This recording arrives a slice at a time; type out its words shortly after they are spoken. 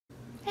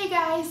Hey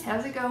guys,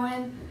 how's it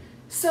going?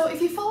 So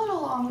if you followed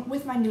along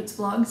with my NEWTs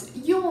vlogs,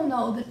 you will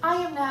know that I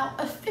am now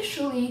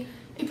officially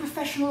a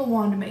professional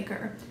wand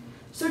maker.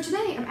 So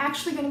today I'm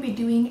actually going to be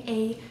doing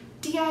a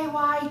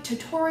DIY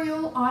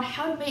tutorial on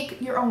how to make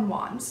your own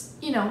wands,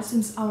 you know,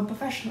 since I'm a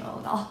professional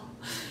and all.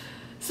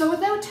 So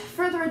without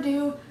further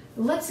ado,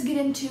 let's get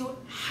into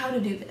how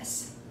to do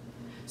this.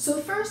 So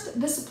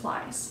first, the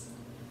supplies.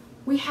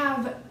 We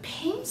have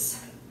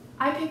paints.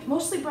 I picked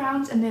mostly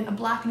browns and then a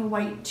black and a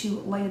white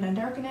to lighten and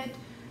darken it,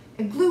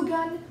 a glue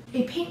gun,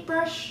 a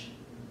paintbrush,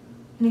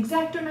 an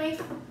X-Acto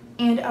knife,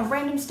 and a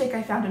random stick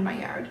I found in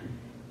my yard.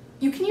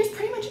 You can use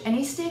pretty much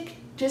any stick,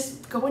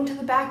 just go into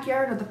the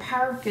backyard or the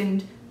park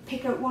and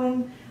pick out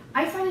one.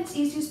 I find it's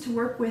easiest to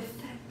work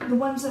with the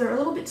ones that are a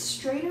little bit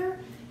straighter,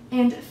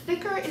 and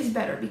thicker is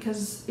better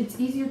because it's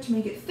easier to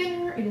make it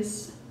thinner. It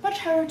is much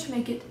harder to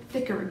make it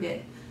thicker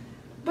again.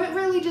 But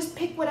really just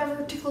pick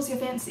whatever tickles your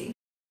fancy.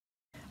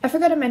 I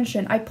forgot to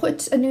mention, I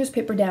put a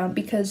newspaper down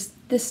because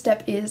this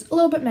step is a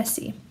little bit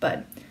messy,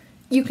 but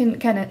you can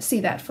kind of see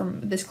that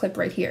from this clip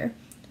right here.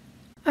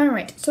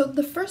 Alright, so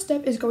the first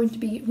step is going to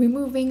be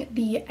removing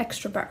the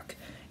extra bark.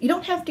 You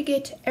don't have to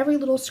get every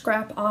little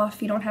scrap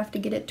off, you don't have to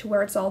get it to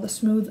where it's all the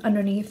smooth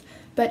underneath,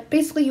 but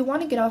basically you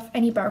want to get off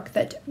any bark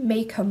that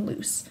may come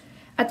loose.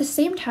 At the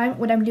same time,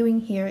 what I'm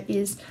doing here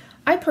is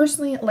I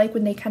personally like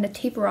when they kind of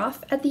taper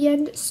off at the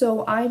end,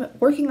 so I'm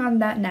working on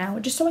that now,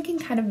 just so I can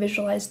kind of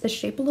visualize the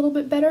shape a little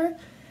bit better.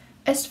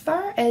 As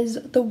far as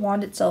the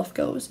wand itself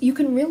goes, you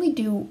can really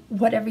do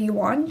whatever you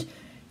want.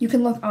 You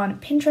can look on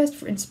Pinterest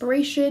for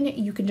inspiration,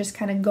 you can just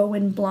kind of go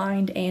in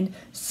blind and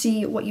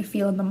see what you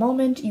feel in the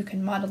moment, you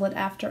can model it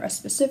after a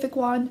specific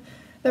wand.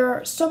 There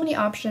are so many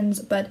options,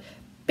 but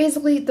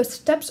basically the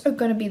steps are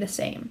going to be the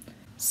same.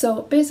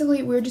 So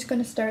basically we're just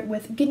going to start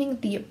with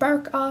getting the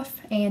bark off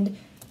and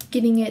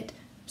getting it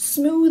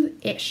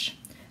smooth-ish.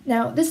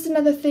 Now, this is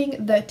another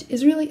thing that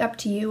is really up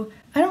to you.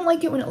 I don't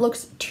like it when it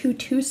looks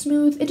too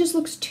smooth. It just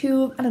looks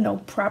too, I don't know,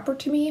 proper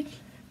to me,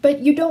 but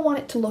you don't want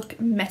it to look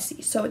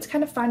messy. So it's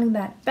kind of finding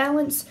that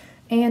balance,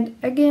 and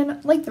again,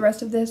 like the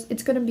rest of this,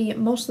 it's going to be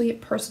mostly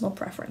personal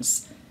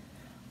preference.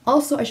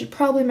 Also, I should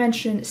probably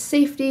mention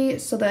safety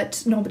so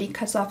that nobody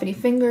cuts off any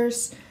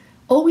fingers.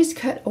 Always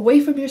cut away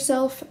from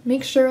yourself.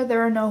 Make sure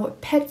there are no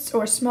pets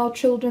or small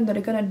children that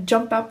are going to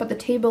jump up at the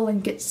table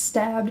and get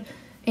stabbed.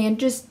 And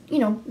just, you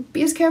know,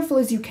 be as careful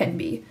as you can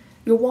be.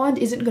 Your wand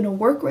isn't going to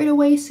work right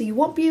away, so you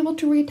won't be able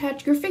to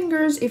reattach your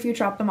fingers if you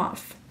chop them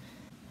off.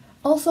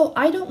 Also,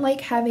 I don't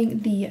like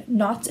having the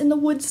knots in the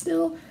wood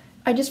still.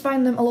 I just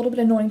find them a little bit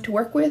annoying to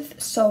work with,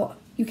 so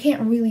you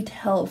can't really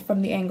tell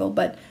from the angle,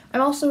 but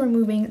I'm also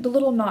removing the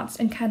little knots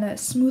and kind of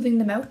smoothing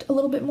them out a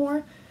little bit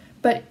more.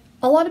 But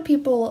a lot of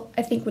people,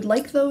 I think, would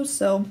like those,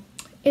 so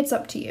it's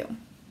up to you.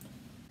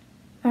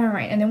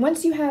 Alright, and then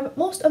once you have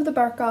most of the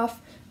bark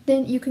off,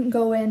 then you can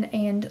go in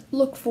and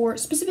look for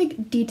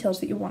specific details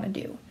that you want to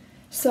do.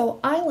 So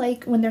I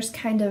like when there's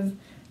kind of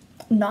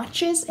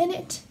notches in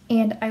it,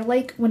 and I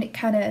like when it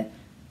kind of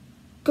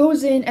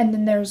goes in and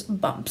then there's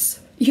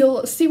bumps.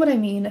 You'll see what I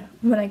mean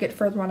when I get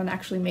further on and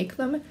actually make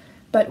them,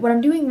 but what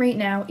I'm doing right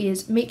now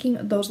is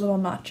making those little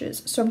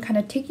notches. So I'm kind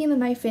of taking the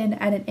knife in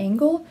at an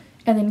angle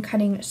and then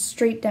cutting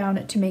straight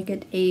down to make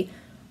it a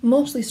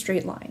mostly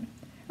straight line.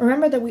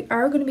 Remember that we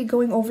are going to be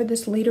going over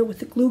this later with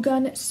the glue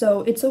gun,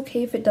 so it's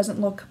okay if it doesn't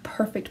look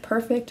perfect,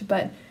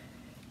 but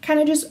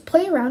kind of just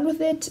play around with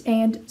it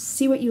and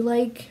see what you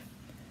like.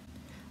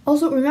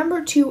 Also,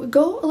 remember to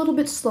go a little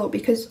bit slow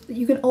because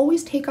you can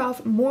always take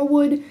off more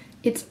wood.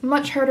 It's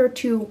much harder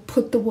to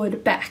put the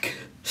wood back.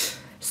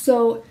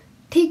 So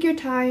take your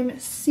time,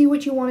 see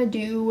what you want to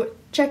do,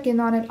 check in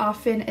on it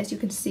often, as you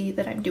can see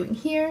that I'm doing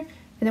here,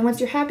 and then once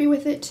you're happy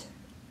with it,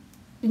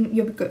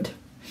 you'll be good.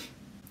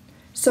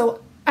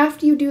 So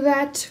after you do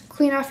that,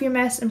 clean off your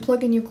mess and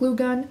plug in your glue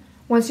gun.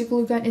 Once your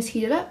glue gun is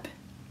heated up,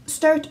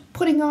 start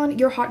putting on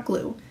your hot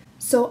glue.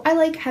 So I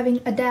like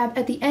having a dab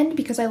at the end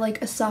because I like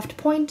a soft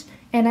point,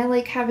 and I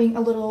like having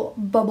a little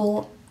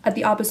bubble at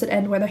the opposite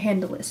end where the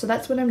handle is. So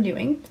that's what I'm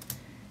doing.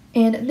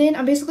 And then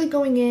I'm basically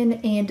going in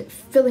and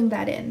filling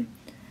that in.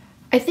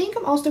 I think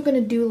I'm also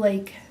going to do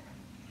like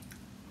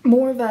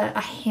more of a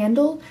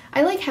handle.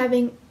 I like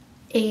having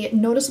a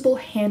noticeable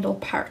handle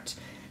part.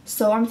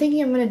 So I'm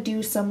thinking I'm going to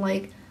do some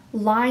like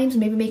lines,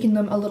 maybe making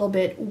them a little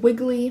bit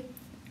wiggly.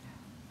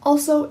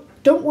 Also,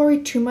 don't worry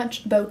too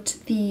much about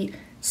the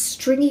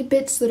stringy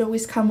bits that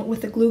always come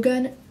with the glue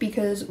gun,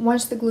 because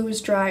once the glue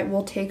is dry,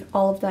 we'll take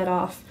all of that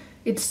off.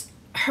 It's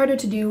harder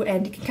to do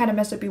and it can kind of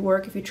mess up your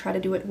work if you try to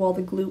do it while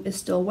the glue is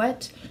still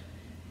wet.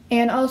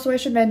 And also I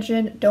should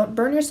mention, don't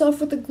burn yourself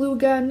with the glue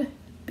gun.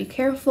 Be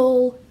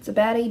careful, it's a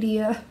bad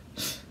idea.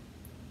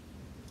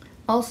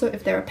 Also,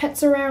 if there are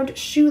pets around,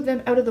 shoo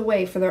them out of the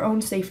way for their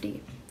own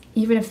safety,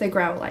 even if they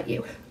growl at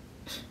you.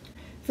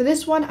 For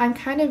this one, I'm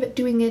kind of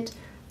doing it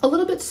a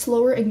little bit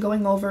slower and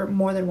going over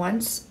more than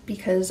once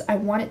because I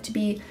want it to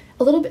be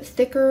a little bit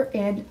thicker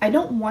and I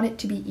don't want it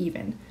to be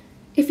even.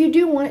 If you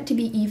do want it to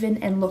be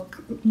even and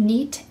look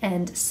neat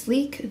and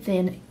sleek,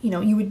 then, you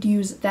know, you would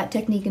use that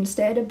technique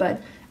instead,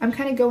 but I'm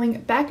kind of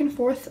going back and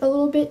forth a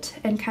little bit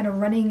and kind of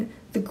running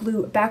the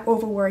glue back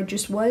over where I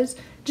just was,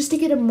 just to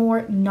get a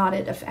more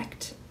knotted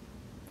effect.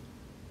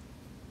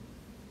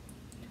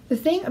 The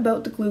thing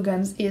about the glue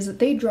guns is that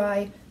they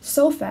dry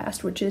so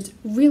fast, which is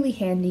really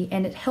handy,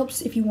 and it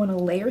helps if you want to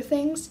layer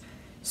things.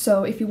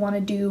 So if you want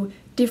to do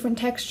different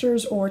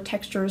textures or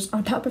textures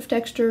on top of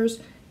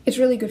textures, it's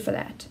really good for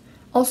that.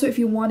 Also, if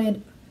you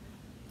wanted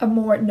a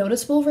more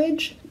noticeable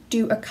ridge,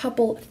 do a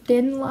couple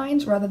thin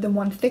lines rather than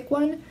one thick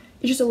one.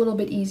 It's just a little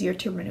bit easier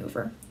to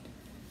maneuver.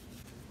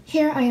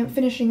 Here I am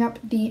finishing up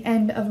the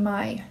end of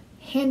my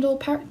handle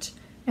part,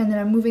 and then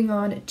I'm moving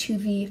on to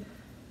the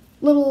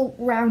little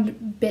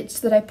round bits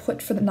that I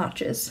put for the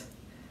notches.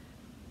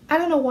 I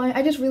don't know why,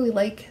 I just really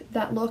like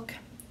that look.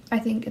 I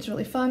think it's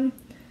really fun.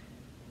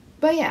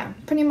 But yeah,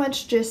 pretty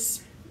much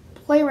just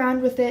play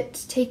around with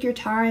it, take your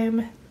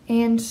time,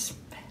 and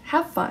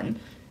have fun.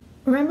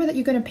 Remember that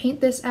you're going to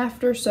paint this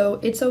after, so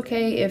it's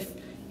okay if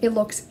it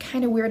looks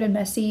kind of weird and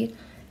messy.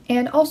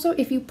 And also,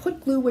 if you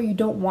put glue where you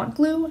don't want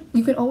glue,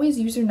 you can always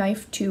use your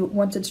knife to,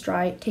 once it's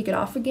dry, take it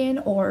off again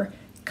or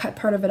cut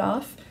part of it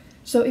off.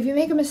 So if you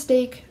make a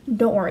mistake,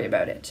 don't worry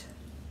about it.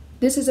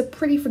 This is a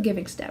pretty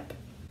forgiving step.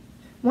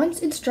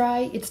 Once it's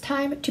dry, it's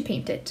time to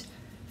paint it.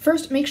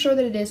 First, make sure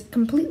that it is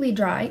completely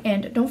dry,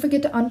 and don't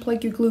forget to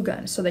unplug your glue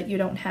gun so that you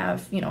don't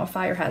have, a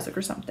fire hazard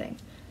or something.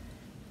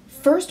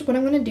 First, what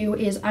I'm going to do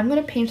is I'm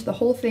going to paint the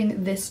whole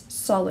thing this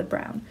solid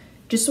brown,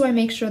 just so I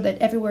make sure that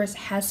everywhere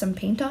has some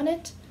paint on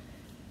it.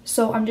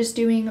 So I'm just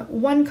doing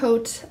one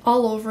coat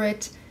all over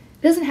it.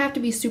 It doesn't have to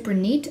be super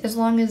neat as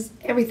long as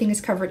everything is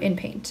covered in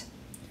paint.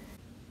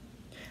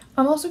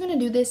 I'm also going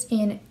to do this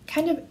in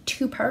kind of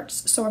two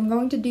parts, so I'm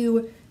going to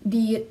do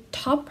the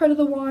top part of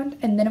the wand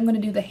and then I'm going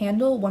to do the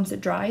handle once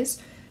it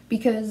dries,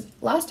 because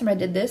last time I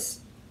did this,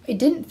 I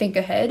didn't think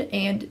ahead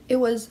and it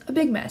was a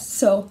big mess,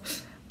 so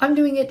I'm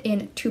doing it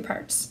in two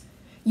parts.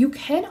 You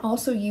can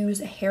also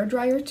use a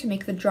hairdryer to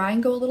make the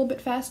drying go a little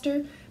bit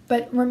faster,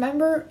 but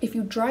remember, if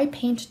you dry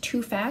paint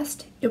too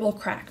fast, it will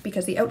crack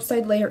because the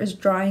outside layer is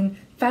drying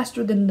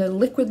faster than the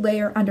liquid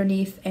layer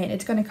underneath and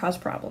it's going to cause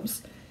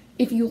problems.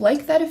 If you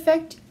like that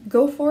effect,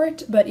 go for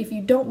it, but if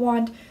you don't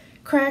want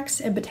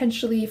cracks and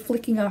potentially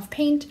flicking off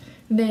paint,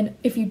 then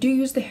if you do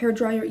use the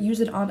hairdryer, use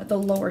it on the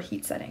lower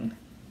heat setting.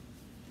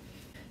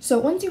 So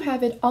once you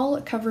have it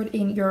all covered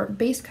in your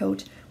base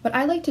coat, what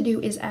I like to do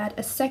is add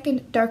a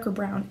second darker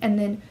brown and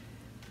then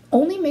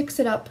only mix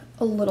it up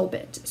a little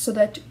bit so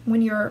that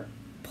when you're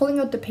pulling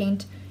out the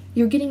paint,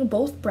 you're getting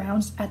both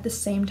browns at the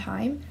same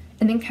time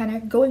and then kind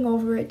of going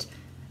over it,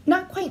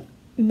 not quite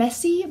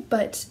messy,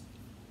 but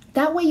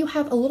that way you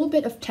have a little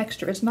bit of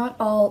texture. It's not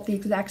all the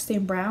exact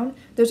same brown.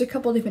 There's a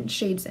couple different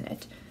shades in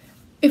it.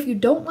 If you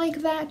don't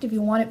like that, if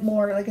you want it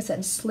more, like I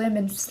said, slim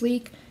and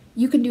sleek,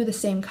 you can do the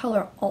same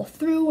color all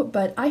through,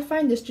 but I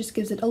find this just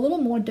gives it a little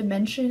more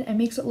dimension and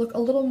makes it look a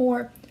little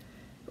more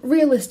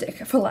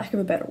realistic, for lack of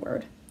a better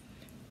word.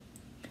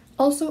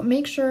 Also,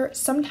 make sure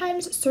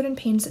sometimes certain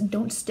paints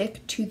don't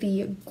stick to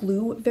the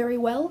glue very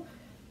well.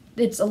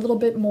 It's a little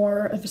bit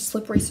more of a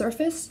slippery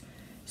surface.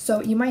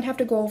 So you might have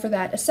to go over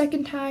that a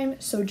second time,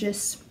 so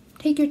just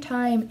take your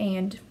time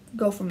and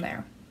go from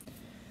there.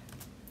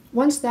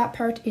 Once that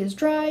part is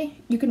dry,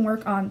 you can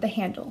work on the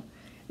handle.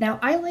 Now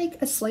I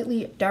like a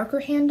slightly darker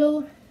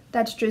handle,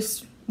 that's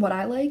just what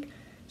I like,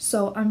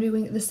 so I'm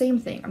doing the same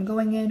thing. I'm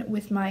going in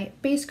with my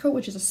base coat,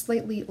 which is a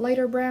slightly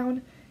lighter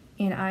brown,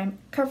 and I'm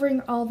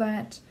covering all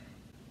that.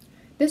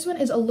 This one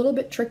is a little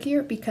bit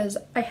trickier because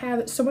I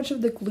have so much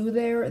of the glue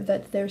there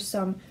that there's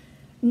some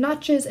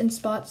notches and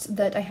spots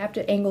that I have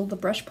to angle the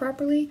brush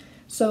properly,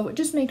 so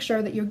just make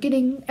sure that you're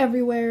getting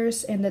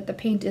everywheres and that the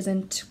paint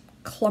isn't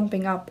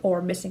clumping up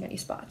or missing any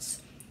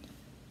spots.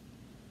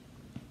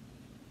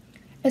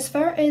 As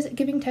far as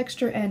giving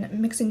texture and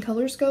mixing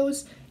colors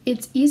goes,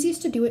 it's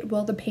easiest to do it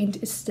while the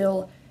paint is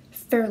still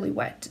fairly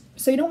wet.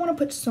 So you don't want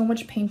to put so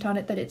much paint on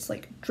it that it's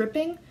like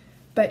dripping,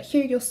 but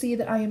here you'll see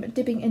that I am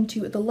dipping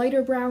into the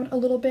lighter brown a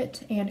little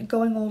bit and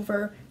going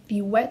over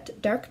the wet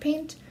dark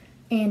paint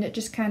and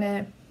just kind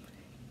of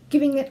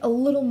giving it a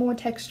little more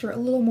texture, a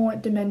little more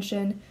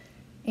dimension,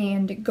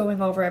 and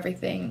going over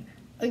everything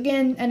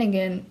again and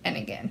again and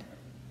again.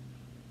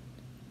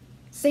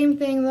 Same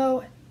thing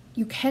though,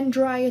 you can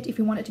dry it if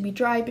you want it to be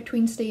dry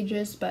between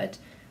stages, but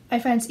I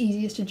find it's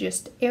easiest to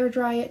just air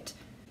dry it.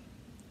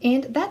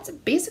 And that's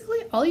basically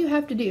all you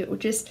have to do.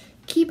 Just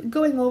keep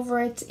going over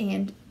it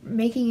and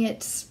making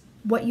it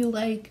what you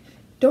like.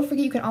 Don't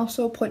forget you can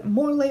also put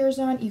more layers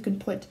on, you can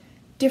put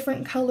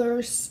different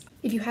colors.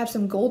 If you have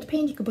some gold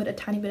paint, you can put a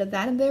tiny bit of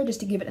that in there just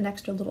to give it an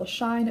extra little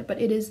shine,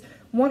 but it is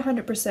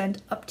 100%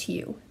 up to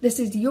you. This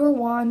is your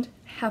wand,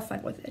 have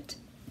fun with it.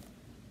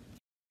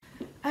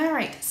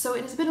 Alright, so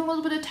it has been a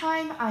little bit of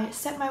time. I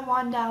set my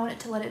wand down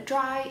to let it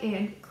dry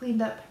and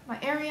cleaned up my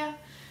area.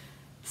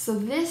 So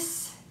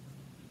this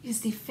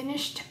is the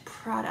finished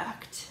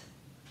product.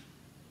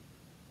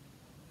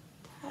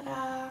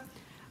 Ta-da!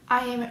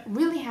 I am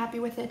really happy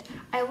with it.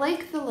 I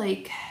like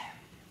the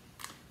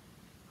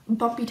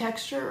bumpy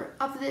texture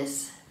of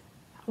this.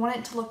 I want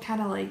it to look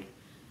kind of like,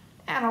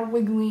 and are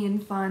wiggly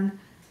and fun.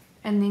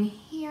 And then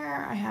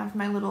here I have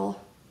my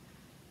little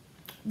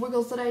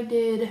wiggles that I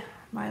did,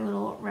 my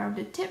little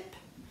rounded tip,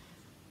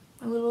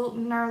 a little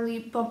gnarly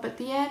bump at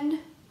the end,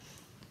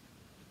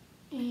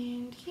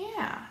 and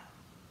yeah.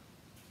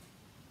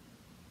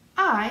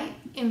 I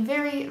am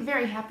very,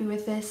 very happy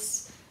with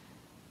this.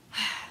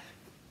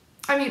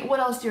 I mean, what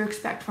else do you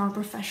expect from a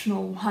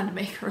professional wand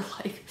maker?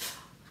 Like,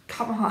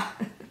 come on.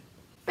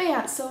 But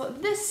yeah, so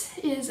this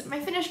is my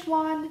finished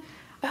wand.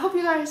 I hope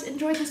you guys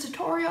enjoyed this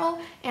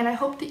tutorial, and I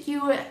hope that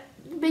you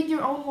make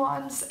your own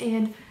wands.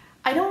 And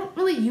I don't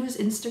really use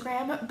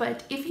Instagram,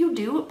 but if you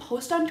do,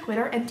 post on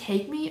Twitter and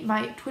tag me.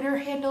 My Twitter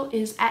handle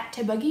is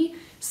 @tebuggy.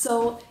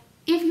 So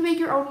if you make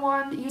your own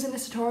wand using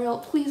this tutorial,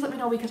 please let me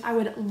know because I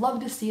would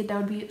love to see it. That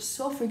would be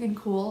so freaking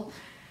cool.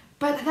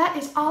 But that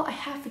is all I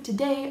have for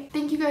today.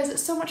 Thank you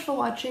guys so much for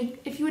watching.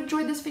 If you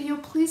enjoyed this video,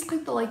 please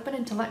click the like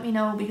button to let me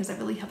know because that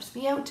really helps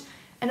me out.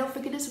 And don't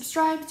forget to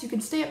subscribe so you can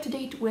stay up to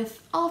date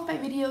with all of my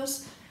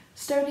videos.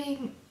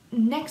 Starting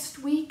next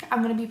week,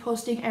 I'm going to be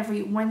posting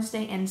every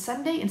Wednesday and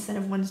Sunday instead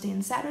of Wednesday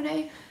and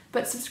Saturday.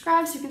 But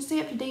subscribe so you can stay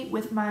up to date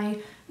with my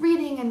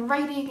reading and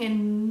writing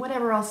and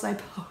whatever else I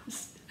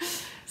post.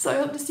 So I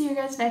hope to see you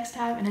guys next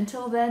time, and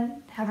until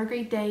then, have a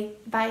great day.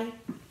 Bye!